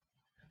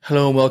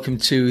Hello and welcome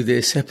to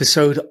this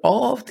episode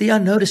of The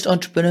Unnoticed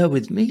Entrepreneur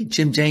with me,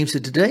 Jim James.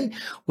 And today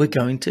we're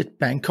going to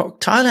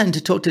Bangkok, Thailand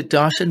to talk to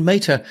Darshan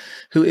Mehta,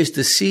 who is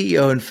the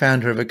CEO and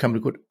founder of a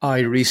company called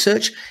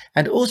iResearch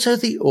and also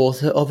the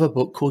author of a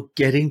book called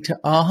Getting to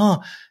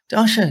Aha.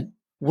 Darshan,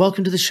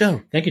 welcome to the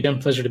show. Thank you, Jim.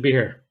 Pleasure to be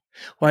here.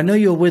 Well, I know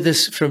you're with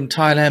us from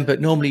Thailand,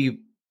 but normally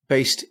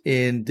based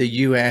in the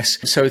US.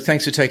 So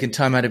thanks for taking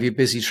time out of your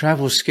busy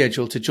travel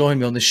schedule to join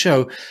me on the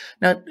show.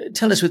 Now,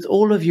 tell us, with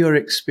all of your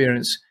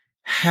experience,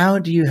 how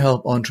do you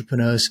help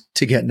entrepreneurs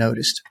to get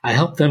noticed? I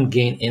help them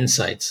gain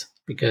insights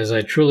because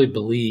I truly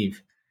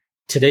believe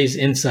today's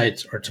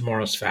insights are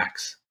tomorrow's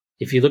facts.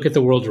 If you look at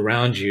the world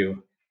around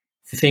you,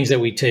 the things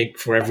that we take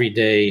for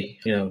everyday,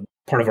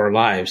 part of our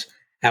lives,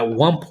 at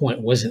one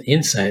point was an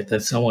insight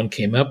that someone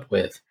came up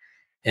with,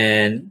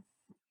 and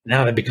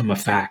now they become a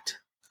fact.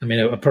 I mean,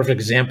 a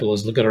perfect example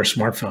is look at our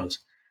smartphones.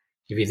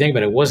 If you think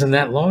about it, it wasn't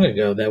that long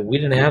ago that we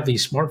didn't have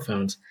these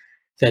smartphones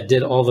that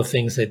did all the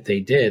things that they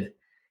did.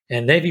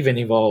 And they've even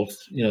evolved,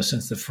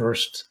 since the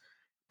first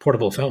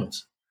portable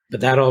phones. But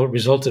that all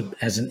resulted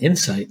as an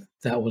insight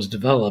that was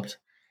developed.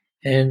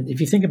 And if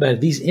you think about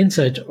it, these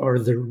insights are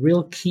the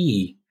real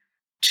key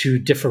to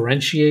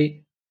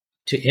differentiate,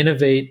 to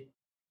innovate,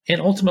 and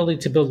ultimately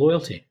to build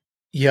loyalty.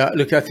 Yeah,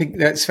 look, I think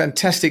that's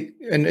fantastic.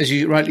 And as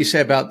you rightly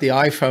say about the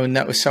iPhone,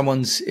 that was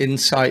someone's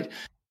insight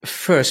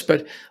first.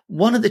 But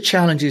one of the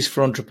challenges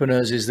for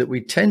entrepreneurs is that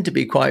we tend to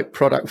be quite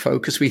product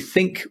focused. We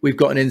think we've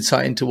got an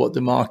insight into what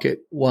the market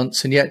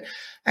wants. And yet,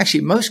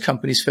 actually, most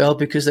companies fail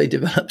because they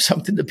develop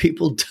something that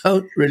people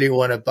don't really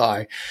want to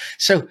buy.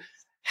 So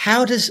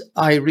how does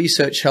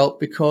iResearch help?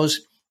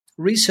 Because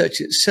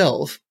research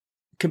itself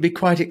can be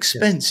quite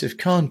expensive,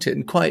 can't it?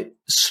 And quite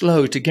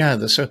slow to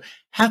gather. So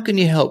how can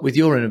you help with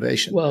your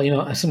innovation?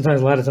 Well,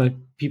 sometimes a lot of times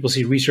people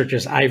see research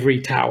as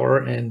ivory tower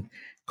and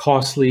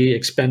costly,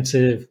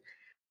 expensive.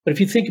 But if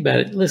you think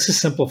about it, let's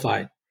just simplify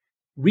it.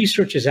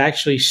 Research is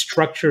actually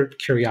structured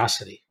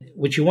curiosity.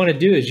 What you want to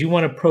do is you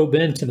want to probe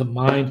into the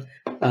mind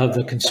of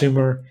the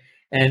consumer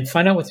and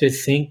find out what they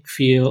think,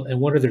 feel, and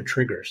what are their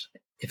triggers.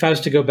 If I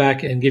was to go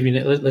back and give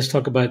you, let's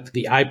talk about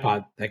the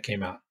iPod that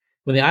came out.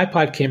 When the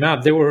iPod came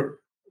out, there were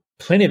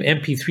plenty of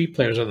MP3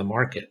 players on the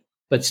market.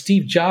 But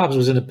Steve Jobs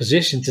was in a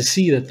position to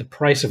see that the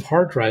price of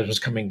hard drives was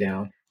coming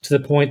down to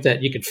the point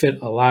that you could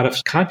fit a lot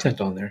of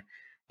content on there,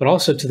 but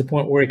also to the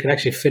point where it could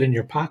actually fit in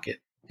your pocket.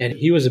 And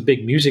he was a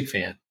big music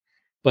fan,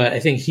 but I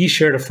think he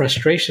shared a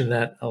frustration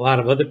that a lot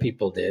of other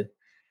people did.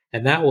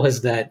 And that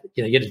was that,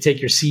 you had to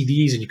take your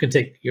CDs and you couldn't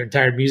take your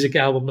entire music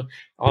album,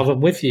 all of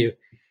them with you.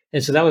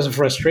 And so that was a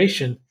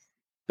frustration.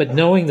 But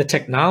knowing the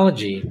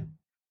technology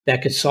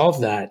that could solve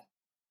that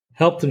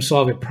helped him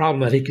solve a problem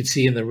that he could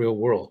see in the real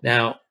world.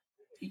 Now,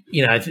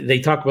 they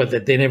talk about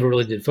that they never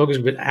really did focus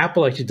group, but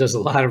Apple actually does a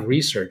lot of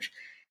research,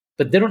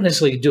 but they don't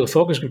necessarily do a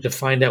focus group to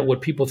find out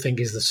what people think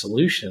is the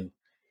solution.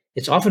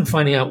 It's often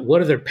finding out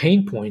what are their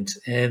pain points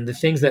and the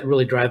things that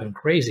really drive them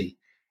crazy.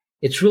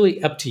 It's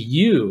really up to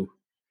you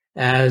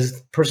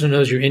as the person who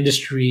knows your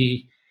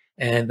industry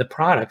and the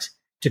products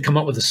to come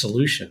up with a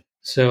solution.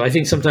 So I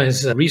think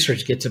sometimes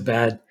research gets a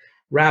bad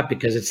rap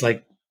because it's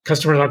like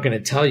customers aren't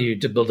going to tell you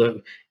to build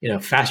a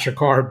faster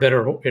car,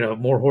 better,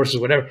 more horses,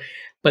 whatever,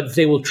 but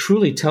they will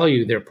truly tell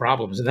you their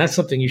problems. And that's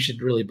something you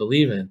should really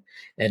believe in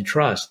and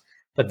trust.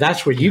 But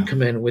that's where you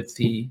come in with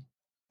the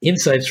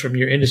insights from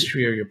your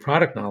industry or your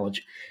product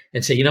knowledge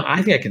and say,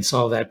 I think I can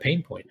solve that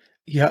pain point.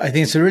 Yeah, I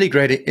think it's a really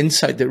great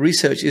insight that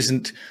research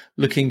isn't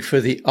looking for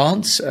the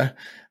answer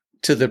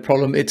to the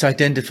problem. It's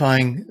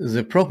identifying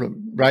the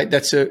problem, right?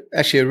 That's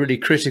actually a really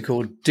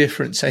critical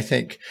difference, I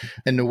think,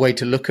 in the way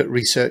to look at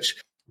research.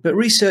 But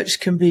research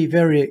can be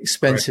very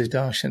expensive,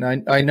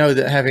 Darshan. I know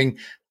that having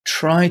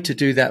tried to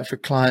do that for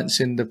clients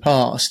in the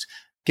past,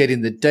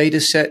 getting the data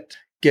set,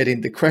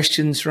 getting the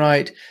questions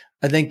right,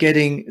 and then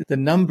getting the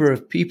number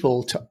of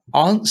people to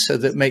answer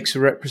that makes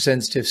a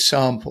representative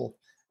sample.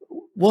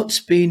 What's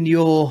been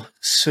your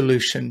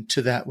solution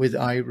to that with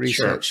iResearch?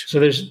 Sure.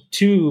 So there's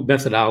two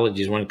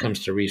methodologies when it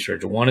comes to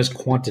research. One is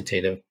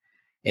quantitative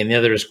and the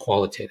other is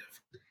qualitative.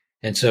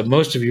 And so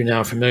most of you now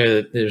are familiar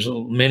that there's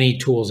many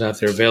tools out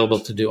there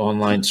available to do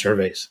online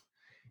surveys.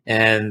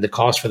 And the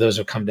cost for those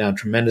have come down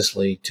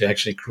tremendously to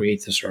actually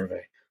create the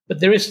survey. But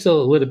there is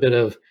still a little bit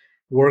of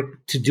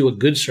work to do a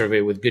good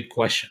survey with good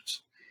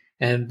questions.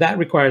 And that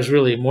requires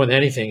really more than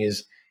anything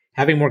is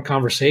having more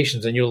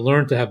conversations, and you'll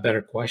learn to have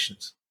better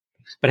questions.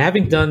 But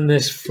having done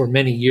this for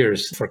many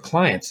years for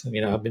clients,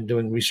 I've been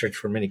doing research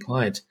for many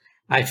clients,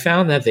 I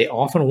found that they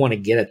often want to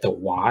get at the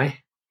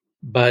why,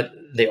 but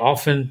they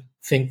often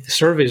think the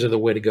surveys are the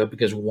way to go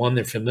because, one,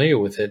 they're familiar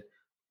with it,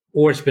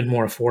 or it's been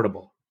more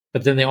affordable.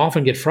 But then they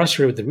often get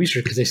frustrated with the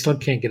research because they still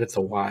can't get at the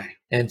why.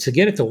 And to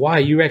get at the why,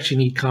 you actually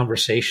need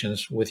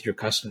conversations with your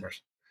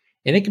customers.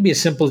 And it can be as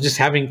simple as just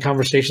having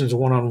conversations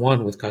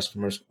one-on-one with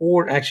customers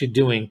or actually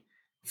doing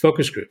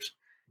focus groups.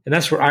 And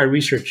that's where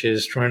iResearch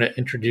is trying to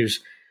introduce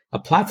a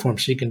platform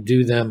so you can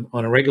do them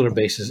on a regular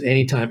basis,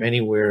 anytime,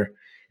 anywhere,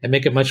 and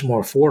make it much more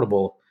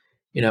affordable,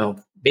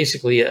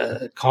 basically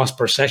a cost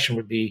per session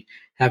would be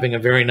having a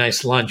very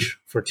nice lunch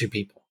for two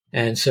people.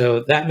 And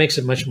so that makes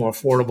it much more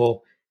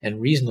affordable and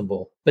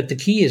reasonable. But the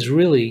key is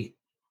really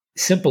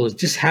simple. It's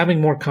just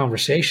having more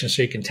conversations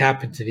so you can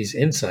tap into these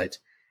insights.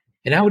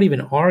 And I would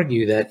even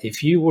argue that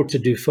if you were to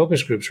do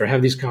focus groups or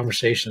have these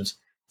conversations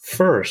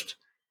first,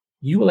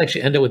 you will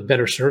actually end up with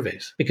better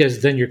surveys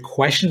because then your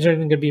questions are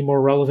going to be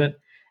more relevant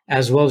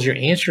as well as your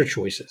answer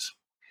choices.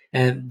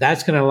 And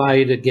that's going to allow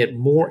you to get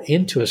more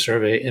into a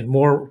survey and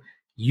more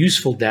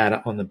useful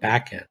data on the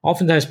back end.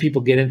 Oftentimes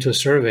people get into a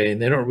survey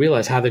and they don't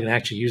realize how they're going to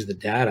actually use the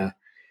data.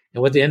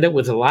 And what they end up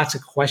with are lots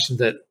of questions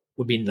that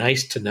would be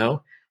nice to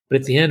know,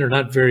 but at the end are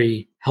not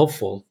very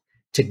helpful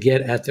to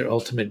get at their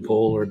ultimate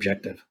goal or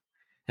objective.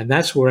 And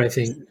that's where I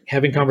think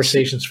having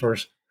conversations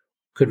first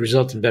could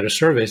result in better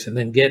surveys and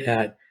then get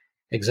at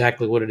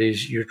exactly what it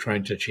is you're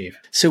trying to achieve.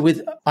 So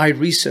with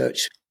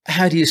iResearch,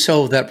 how do you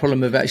solve that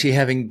problem of actually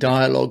having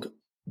dialogue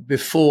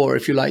before,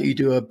 if you like, you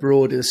do a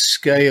broader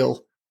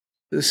scale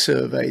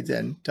survey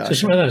then? So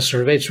it's not a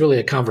survey. It's really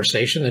a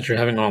conversation that you're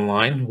having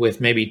online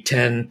with maybe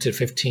 10 to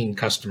 15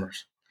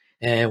 customers.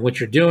 And what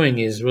you're doing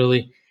is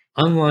really,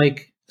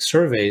 unlike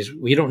surveys,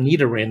 we don't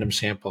need a random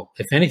sample.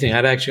 If anything,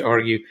 I'd actually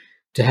argue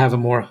to have a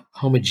more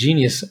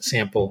homogeneous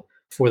sample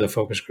for the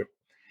focus group.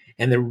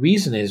 And the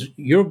reason is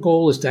your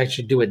goal is to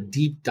actually do a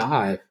deep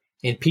dive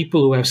in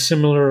people who have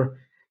similar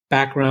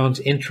backgrounds,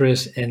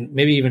 interests, and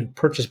maybe even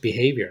purchase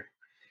behavior,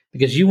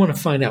 because you want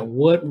to find out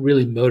what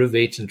really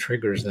motivates and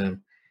triggers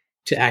them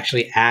to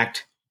actually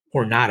act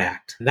or not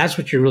act. And that's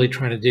what you're really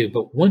trying to do.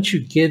 But once you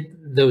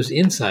get those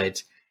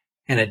insights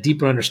and a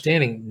deeper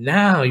understanding,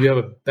 now you have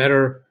a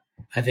better,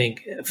 I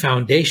think,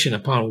 foundation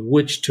upon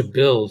which to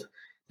build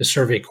the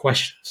survey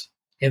questions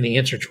and the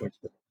answer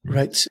choices.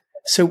 Right.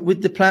 So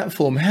with the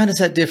platform, how does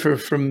that differ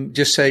from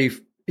just, say,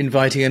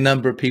 inviting a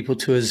number of people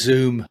to a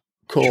Zoom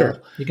call?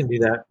 Sure, you can do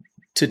that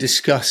to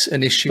discuss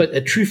an issue. But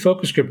a true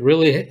focus group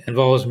really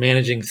involves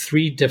managing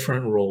three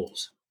different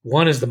roles.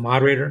 One is the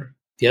moderator,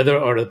 the other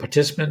are the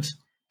participants,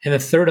 and the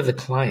third are the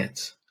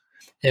clients.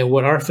 And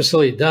what our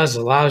facility does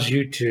allows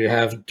you to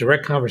have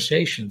direct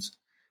conversations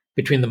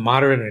between the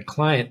moderator and the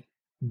client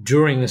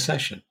during the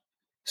session.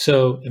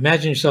 So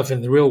imagine yourself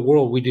in the real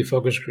world. We do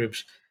focus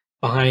groups.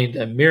 Behind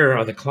a mirror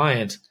are the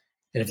clients.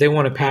 And if they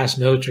want to pass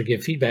notes or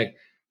give feedback,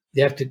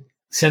 they have to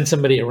send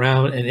somebody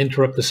around and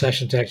interrupt the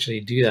session to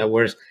actually do that.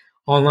 Whereas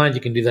online, you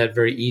can do that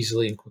very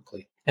easily and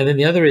quickly. And then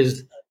the other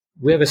is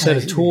we have a set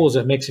of tools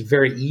that makes it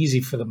very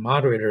easy for the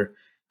moderator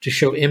to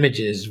show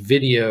images,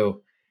 video,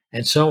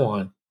 and so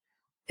on.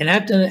 And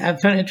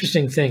I've found an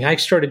interesting thing. I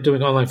started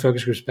doing online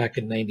focus groups back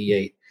in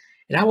 '98,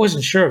 and I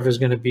wasn't sure if it was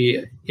going to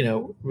be,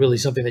 really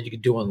something that you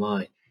could do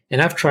online.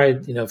 And I've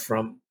tried,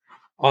 from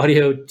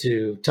audio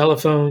to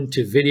telephone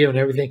to video and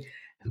everything,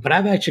 but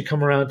I've actually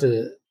come around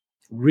to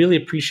really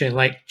appreciating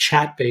like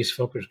chat-based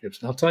focus groups.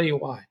 And I'll tell you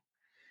why.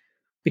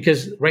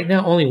 Because right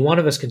now, only one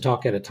of us can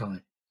talk at a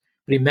time.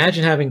 But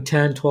imagine having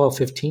 10, 12,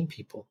 15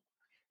 people.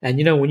 And,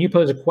 when you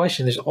pose a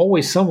question, there's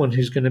always someone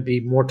who's going to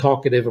be more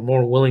talkative or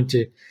more willing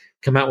to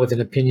come out with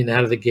an opinion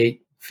out of the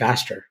gate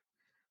faster.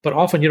 But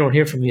often you don't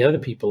hear from the other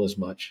people as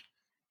much.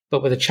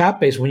 But with a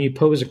chat base, when you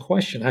pose a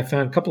question, I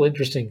found a couple of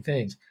interesting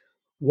things.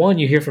 One,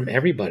 you hear from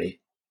everybody,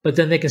 but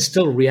then they can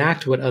still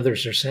react to what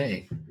others are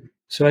saying.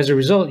 So as a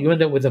result, you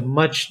end up with a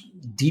much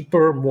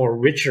deeper, more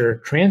richer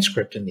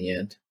transcript in the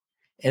end.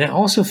 And I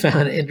also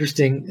found an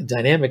interesting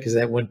dynamic is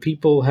that when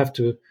people have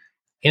to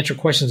answer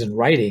questions in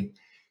writing,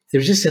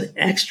 there's just an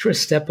extra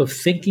step of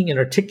thinking and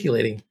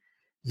articulating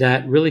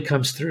that really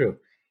comes through.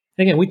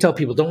 And again, we tell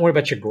people, don't worry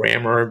about your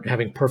grammar,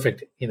 having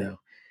perfect,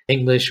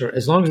 English, or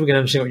as long as we can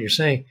understand what you're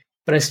saying.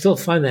 But I still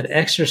find that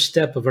extra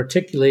step of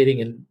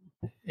articulating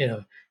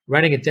and,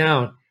 writing it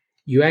down,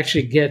 you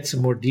actually get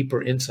some more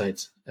deeper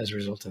insights as a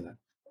result of that.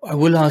 I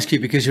will ask you,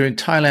 because you're in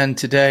Thailand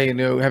today,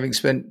 having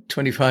spent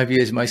 25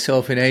 years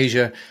myself in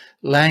Asia,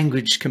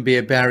 language can be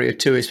a barrier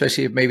too,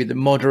 especially if maybe the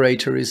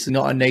moderator is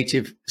not a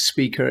native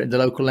speaker in the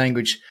local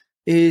language.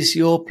 Is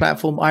your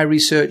platform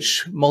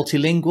iResearch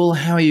multilingual?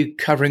 How are you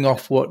covering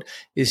off what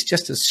is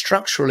just a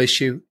structural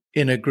issue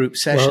in a group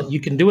session? Well,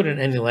 you can do it in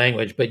any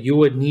language, but you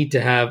would need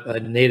to have a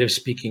native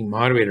speaking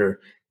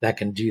moderator that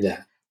can do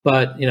that.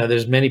 But,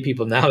 there's many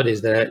people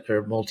nowadays that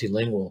are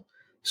multilingual.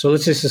 So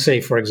let's just say,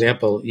 for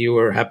example, you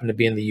happen to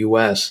be in the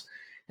US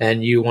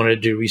and you wanted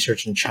to do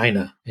research in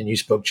China and you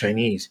spoke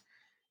Chinese.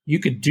 You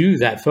could do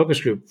that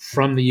focus group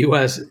from the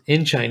US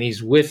in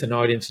Chinese with an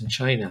audience in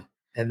China.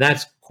 And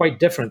that's quite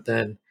different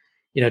than,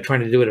 trying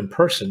to do it in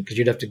person, because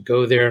you'd have to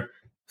go there,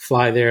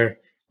 fly there,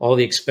 all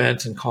the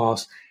expense and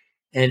costs.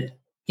 And,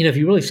 if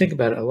you really think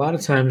about it, a lot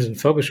of times in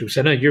focus groups,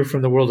 I know you're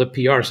from the world of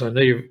PR, so I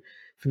know you're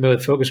familiar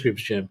with focus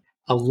groups, Jim.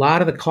 A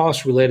lot of the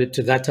costs related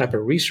to that type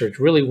of research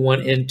really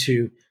went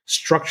into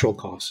structural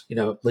costs,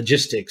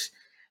 logistics,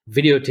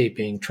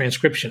 videotaping,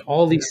 transcription,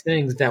 all these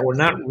things that were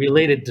not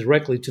related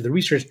directly to the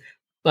research,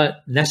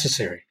 but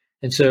necessary.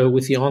 And so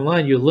with the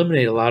online, you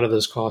eliminate a lot of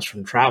those costs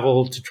from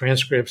travel to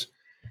transcripts,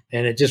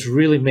 and it just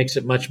really makes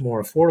it much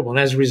more affordable. And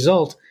as a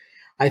result,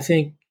 I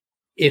think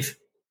if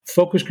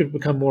focus group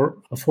become more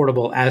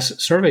affordable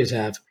as surveys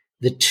have,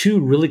 the two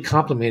really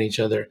complement each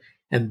other.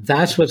 And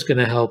that's what's going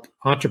to help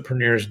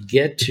entrepreneurs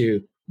get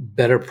to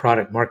better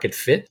product market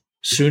fit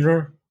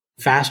sooner,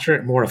 faster,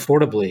 and more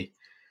affordably,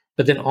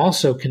 but then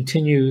also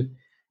continue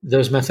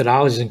those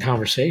methodologies and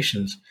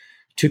conversations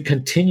to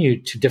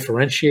continue to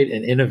differentiate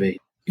and innovate.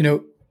 You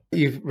know,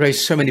 you've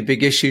raised so many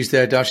big issues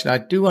there, Darshan. I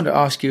do want to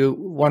ask you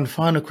one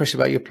final question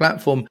about your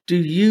platform. Do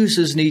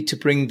users need to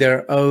bring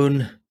their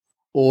own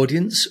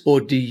audience,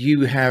 or do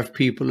you have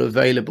people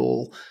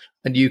available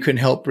and you can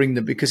help bring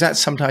them? Because that's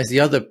sometimes the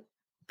other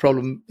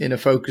problem in a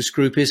focus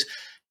group is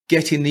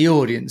getting the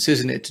audience,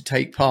 isn't it, to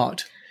take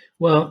part?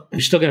 Well,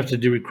 you're still going to have to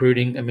do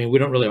recruiting. I mean, we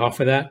don't really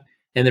offer that.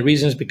 And the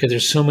reason is because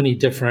there's so many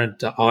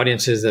different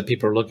audiences that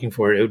people are looking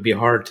for. It would be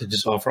hard to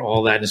just offer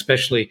all that, and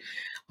especially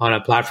on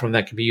a platform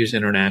that can be used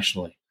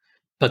internationally.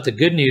 But the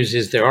good news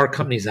is there are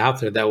companies out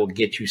there that will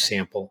get you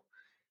sample.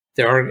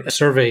 There are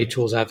survey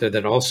tools out there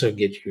that also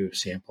get you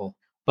sample.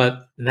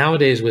 But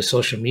nowadays with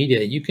social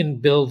media, you can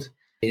build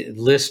a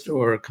list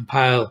or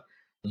compile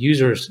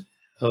users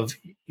of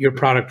your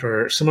product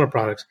or similar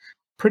products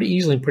pretty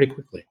easily and pretty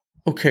quickly.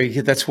 Okay,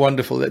 yeah, that's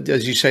wonderful. That,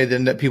 as you say,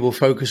 then that people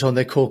focus on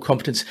their core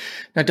competence.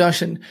 Now,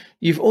 Darshan,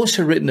 you've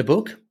also written a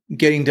book,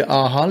 Getting to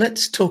AHA.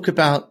 Let's talk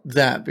about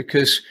that,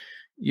 because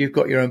you've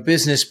got your own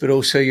business, but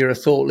also you're a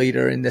thought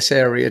leader in this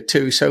area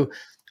too. So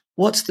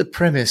what's the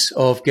premise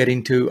of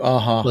Getting to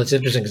AHA? Well, it's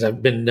interesting because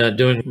I've been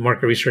doing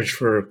market research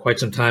for quite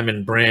some time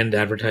in brand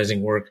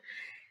advertising work.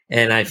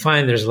 And I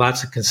find there's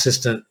lots of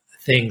consistent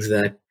things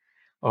that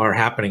are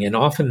happening. And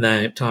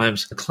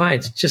oftentimes the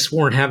clients just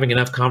weren't having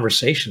enough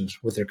conversations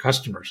with their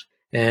customers.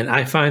 And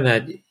I find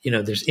that,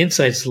 there's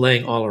insights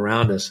laying all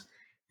around us.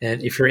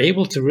 And if you're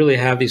able to really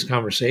have these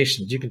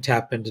conversations, you can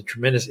tap into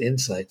tremendous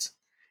insights.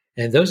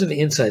 And those are the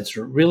insights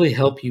that really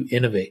help you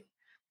innovate.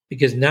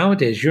 Because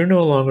nowadays you're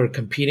no longer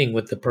competing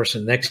with the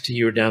person next to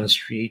you or down the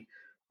street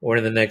or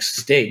in the next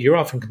state. You're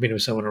often competing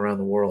with someone around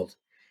the world.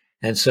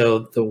 And so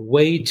the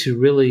way to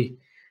really,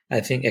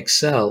 I think,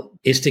 excel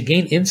is to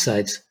gain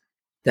insights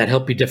that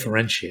help you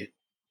differentiate.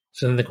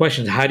 So then the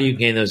question is, how do you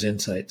gain those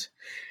insights?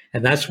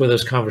 And that's where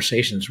those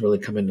conversations really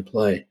come into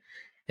play.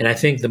 And I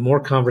think the more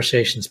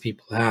conversations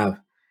people have,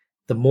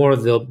 the more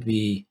they'll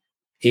be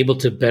able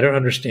to better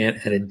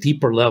understand at a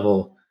deeper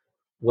level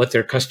what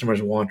their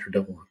customers want or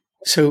don't want.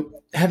 So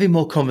having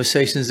more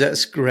conversations,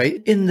 that's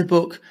great. In the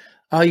book,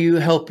 are you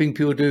helping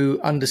people to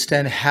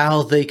understand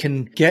how they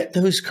can get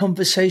those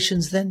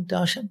conversations then,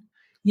 Darshan?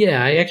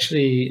 Yeah, I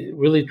actually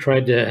really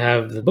tried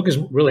to the book is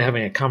really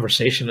having a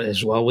conversation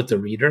as well with the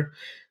reader.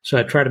 So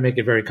I try to make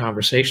it very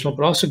conversational,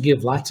 but also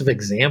give lots of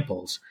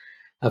examples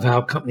of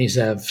how companies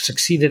have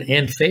succeeded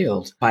and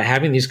failed by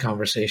having these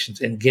conversations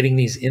and getting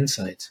these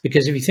insights.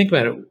 Because if you think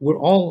about it, we're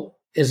all,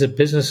 as a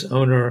business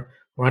owner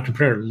or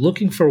entrepreneur,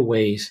 looking for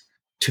ways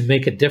to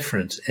make a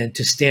difference and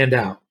to stand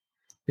out,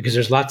 because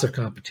there's lots of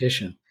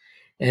competition.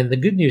 And the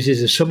good news is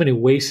there's so many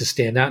ways to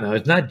stand out now.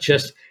 It's not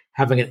just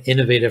having an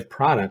innovative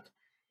product.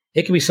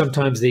 It can be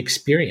sometimes the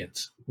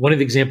experience. One of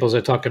the examples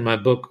I talk in my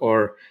book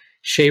are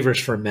shavers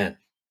for men,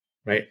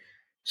 right?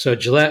 So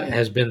Gillette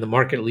has been the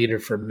market leader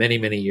for many,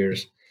 many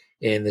years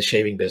in the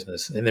shaving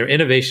business. And their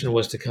innovation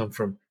was to come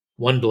from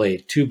 1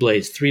 blade, 2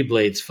 blades, 3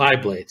 blades,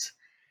 5 blades.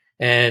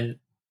 And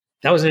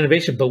that was an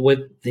innovation. But what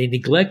they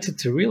neglected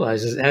to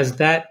realize is as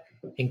that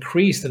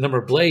increased, the number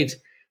of blades,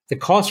 the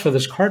cost for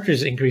those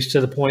cartridges increased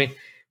to the point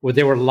where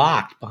they were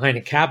locked behind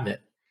a cabinet.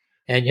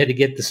 And you had to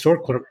get the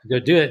store clerk to go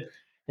do it.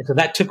 And so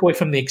that took away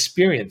from the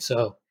experience.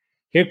 So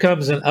here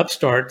comes an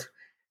upstart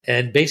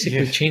and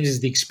basically changes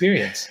the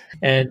experience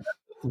and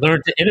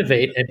learned to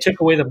innovate and took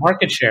away the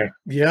market share.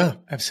 Yeah,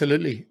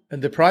 absolutely.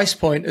 And the price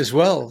point as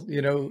well,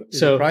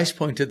 so the price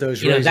point of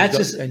those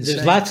razors.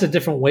 There's lots of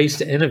different ways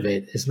to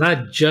innovate. It's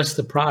not just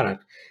the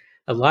product.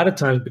 A lot of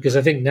times, because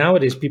I think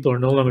nowadays people are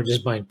no longer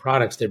just buying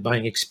products, they're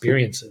buying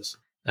experiences.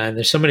 And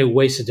there's so many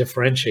ways to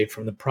differentiate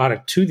from the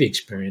product to the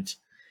experience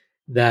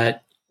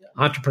that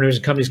entrepreneurs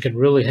and companies can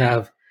really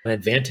have an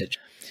advantage.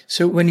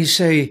 So when you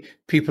say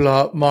people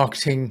are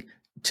marketing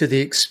to the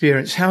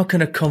experience, how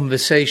can a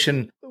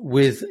conversation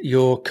with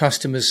your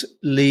customers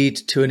lead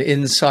to an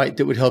insight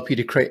that would help you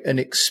to create an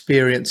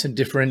experience and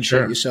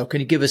differentiate yourself?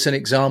 Can you give us an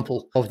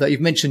example of that?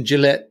 You've mentioned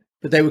Gillette,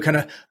 but they were kind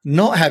of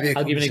not having a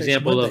I'll conversation. Give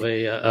an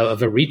example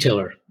of a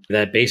retailer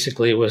that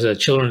basically was a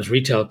children's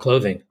retail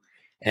clothing,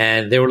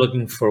 and they were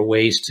looking for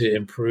ways to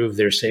improve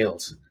their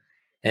sales.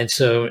 And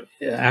so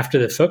after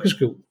the focus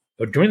group,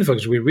 or during the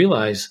focus group, we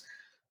realized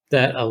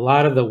that a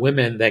lot of the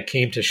women that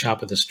came to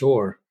shop at the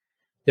store,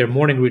 their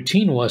morning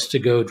routine was to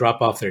go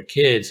drop off their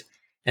kids,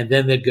 and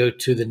then they'd go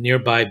to the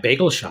nearby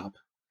bagel shop.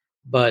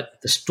 But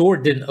the store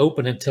didn't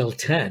open until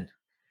 10.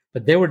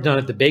 But they were done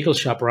at the bagel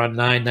shop around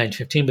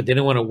 9:15, but they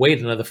didn't want to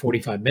wait another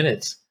 45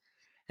 minutes.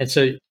 And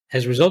so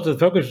as a result of the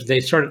focus, they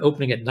started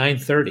opening at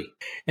 9:30.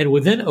 And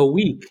within a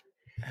week,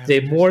 they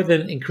more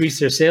than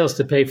increased their sales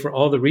to pay for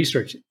all the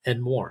research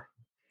and more.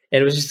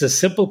 And it was just a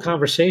simple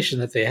conversation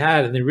that they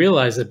had. And they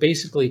realized that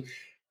basically,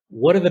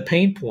 what are the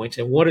pain points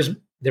and what is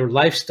their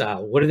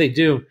lifestyle? What do they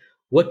do?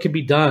 What can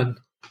be done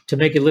to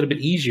make it a little bit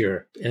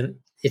easier. And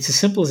it's as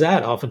simple as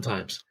that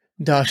oftentimes.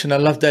 Darshan, I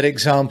love that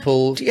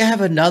example. Do you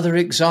have another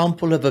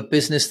example of a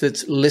business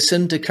that's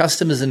listened to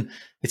customers and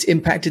it's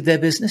impacted their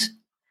business?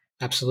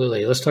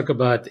 Absolutely. Let's talk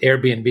about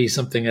Airbnb,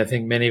 something I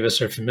think many of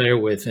us are familiar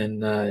with,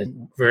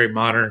 and very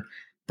modern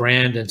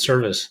brand and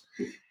service.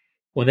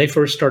 When they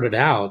first started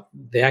out,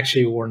 they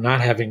actually were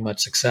not having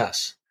much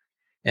success.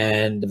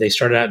 And they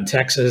started out in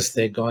Texas,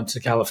 they'd gone to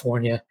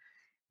California,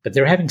 but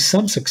they were having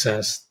some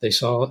success. They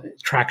saw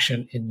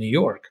traction in New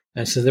York.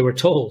 And so they were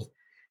told,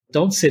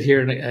 don't sit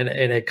here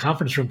in a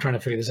conference room trying to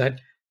figure this out.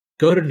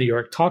 Go to New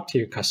York, talk to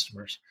your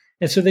customers.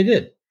 And so they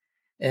did.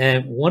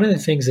 And one of the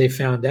things they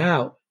found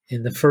out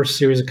in the first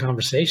series of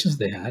conversations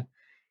they had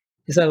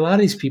is that a lot of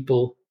these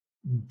people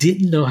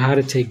didn't know how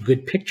to take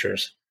good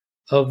pictures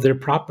of their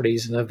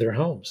properties and of their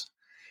homes.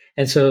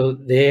 And so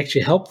they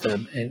actually helped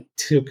them and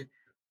took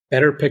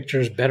better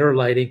pictures, better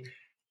lighting.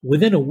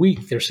 Within a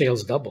week, their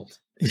sales doubled.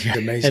 Yeah,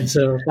 amazing. And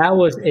so that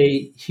was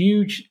a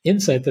huge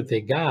insight that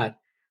they got,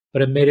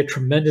 but it made a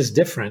tremendous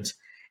difference.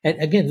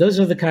 And again, those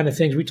are the kind of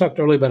things we talked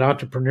earlier about.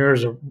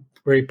 Entrepreneurs are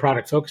very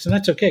product focused, and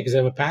that's okay because they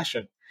have a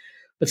passion.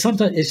 But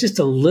sometimes it's just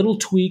a little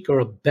tweak or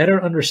a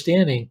better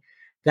understanding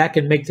that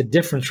can make the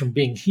difference from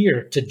being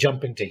here to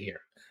jumping to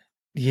here.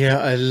 Yeah,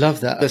 I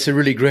love that. That's a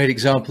really great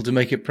example to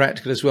make it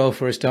practical as well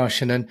for us,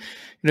 Darshan. And,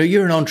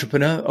 you're an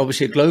entrepreneur,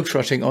 obviously a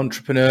globe-trotting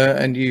entrepreneur,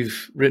 and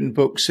you've written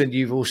books and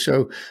you've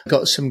also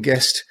got some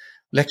guest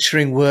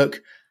lecturing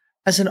work.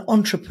 As an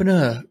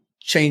entrepreneur,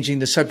 changing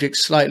the subject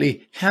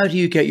slightly, how do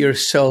you get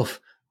yourself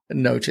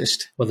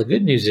noticed? Well, the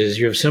good news is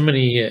you have so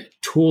many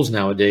tools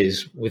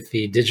nowadays with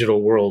the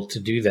digital world to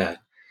do that.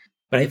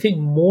 But I think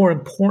more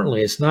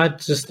importantly, it's not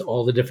just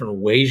all the different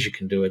ways you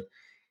can do it.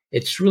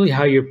 It's really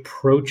how you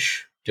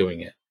approach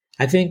doing it.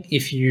 I think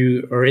if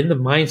you are in the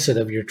mindset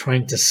of you're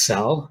trying to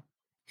sell,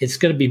 it's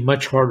going to be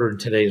much harder in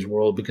today's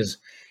world because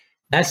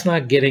that's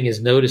not getting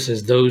as noticed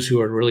as those who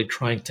are really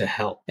trying to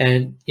help.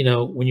 And,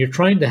 when you're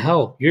trying to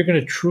help, you're going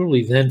to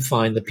truly then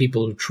find the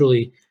people who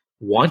truly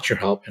want your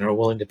help and are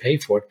willing to pay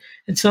for it.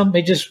 And some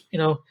may just,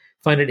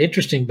 find it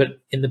interesting, but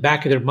in the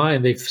back of their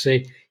mind, they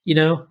say,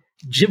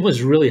 Jim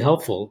was really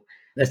helpful.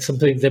 That's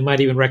something they might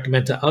even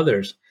recommend to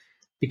others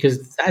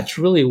because that's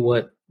really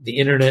what the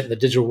internet and the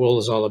digital world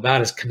is all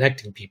about, is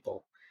connecting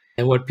people.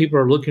 And what people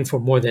are looking for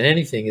more than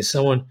anything is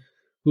someone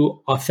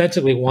who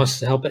authentically wants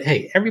to help. But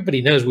hey,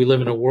 everybody knows we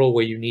live in a world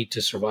where you need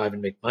to survive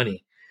and make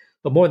money.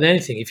 But more than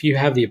anything, if you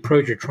have the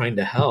approach you're trying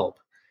to help,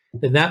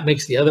 then that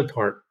makes the other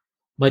part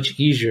much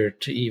easier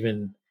to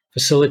even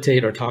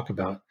facilitate or talk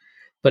about.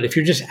 But if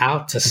you're just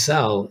out to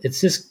sell,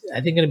 it's just,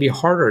 I think, going to be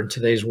harder in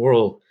today's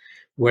world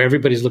where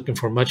everybody's looking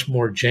for much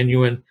more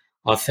genuine,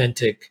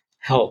 authentic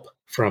help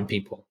from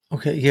people.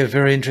 Okay, yeah,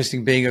 very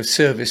interesting, being of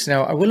service.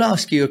 Now, I will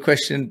ask you a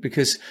question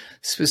because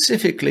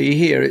specifically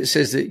here it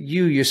says that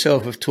you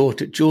yourself have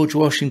taught at George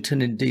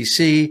Washington in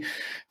DC,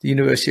 the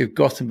University of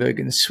Gothenburg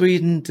in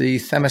Sweden, the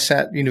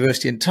Thammasat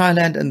University in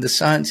Thailand, and the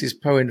Sciences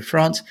Po in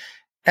France,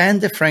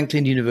 and the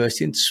Franklin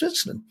University in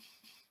Switzerland.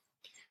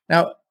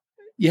 Now,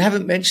 you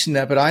haven't mentioned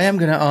that, but I am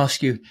going to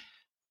ask you,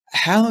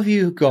 how have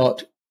you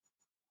got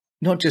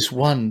not just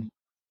one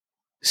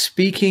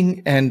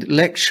speaking and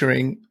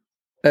lecturing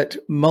at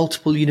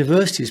multiple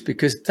universities,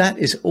 because that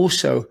is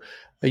also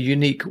a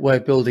unique way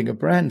of building a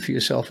brand for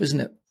yourself, isn't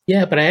it?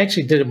 Yeah, but I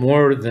actually did it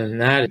more than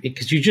that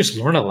because you just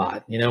learn a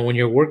lot. When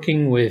you're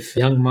working with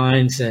young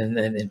minds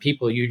and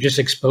people, you're just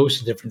exposed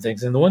to different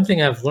things. And the one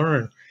thing I've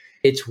learned,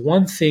 it's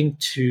one thing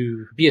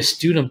to be a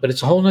student, but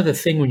it's a whole other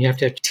thing when you have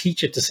to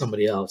teach it to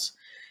somebody else.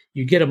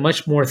 You get a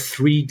much more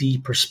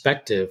 3D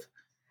perspective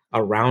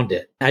around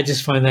it. I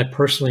just find that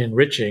personally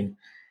enriching.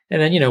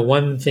 And then,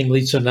 one thing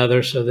leads to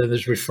another. So then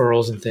there's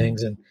referrals and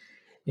things. And,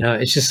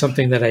 it's just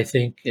something that I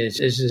think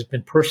has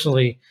been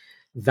personally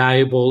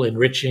valuable,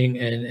 enriching,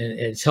 and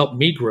it's helped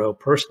me grow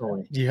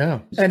personally. Yeah.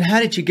 And how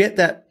did you get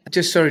that?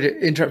 Just sorry to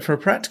interrupt, from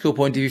a practical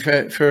point of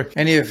view, for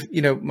any of,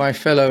 my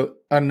fellow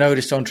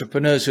unnoticed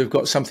entrepreneurs who have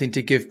got something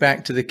to give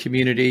back to the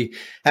community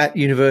at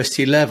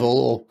university level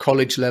or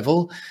college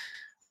level,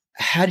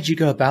 how did you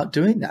go about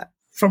doing that?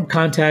 From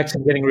contacts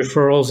and getting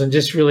referrals and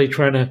just really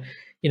trying to,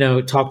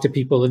 talk to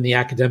people in the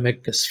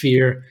academic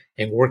sphere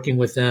and working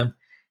with them.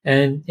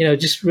 And,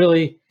 just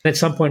really at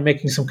some point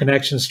making some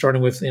connections,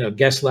 starting with,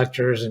 guest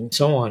lectures and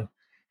so on.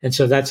 And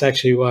so that's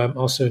actually why I'm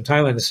also in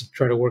Thailand, is to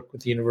try to work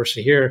with the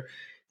university here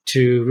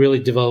to really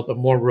develop a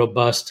more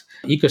robust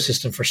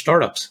ecosystem for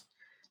startups.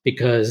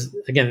 Because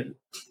again,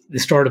 the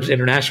startups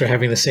internationally are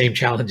having the same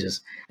challenges.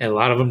 And a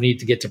lot of them need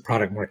to get to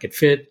product market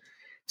fit,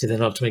 to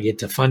then ultimately get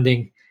to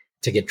funding,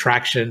 to get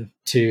traction,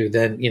 to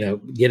then,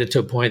 get it to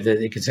a point that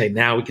they can say,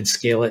 now we can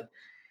scale it.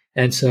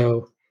 And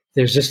so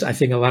there's just, I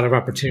think, a lot of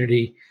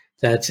opportunity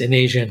that's in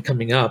Asia and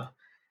coming up.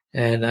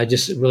 And I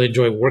just really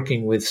enjoy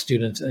working with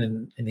students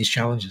in these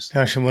challenges.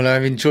 Darshan, well,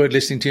 I've enjoyed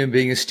listening to you and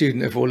being a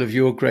student of all of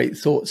your great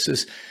thoughts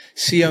as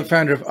CEO and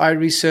founder of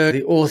iResearch,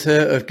 the author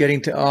of Getting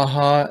to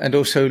AHA, and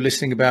also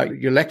listening about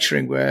your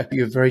lecturing where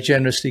you're very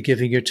generously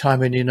giving your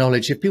time and your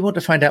knowledge. If people want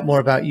to find out more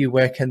about you,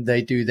 where can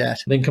they do that?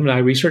 They can come to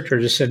iResearch or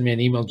just send me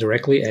an email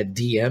directly at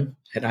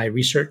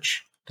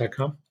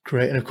dm@iresearch.com.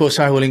 Great. And of course,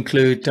 I will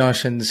include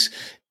Darshan's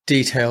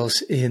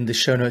details in the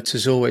show notes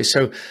as always.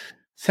 So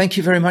thank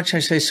you very much. I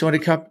say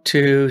Sawadee Kap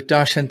to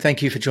Darshan.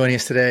 Thank you for joining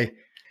us today.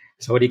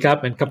 Sawadee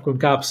Kap and Kap Kun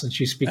Kap, since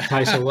you speak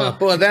Thai so well.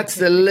 Well, that's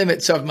the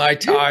limits of my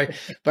Thai,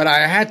 but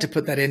I had to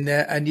put that in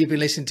there. And you've been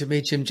listening to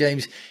me, Jim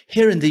James,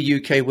 here in the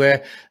UK,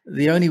 where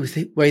the only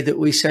way that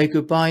we say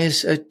goodbye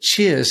is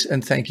cheers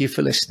and thank you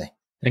for listening.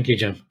 Thank you,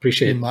 Jim.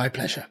 Appreciate it. My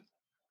pleasure.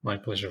 My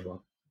pleasure, Bob.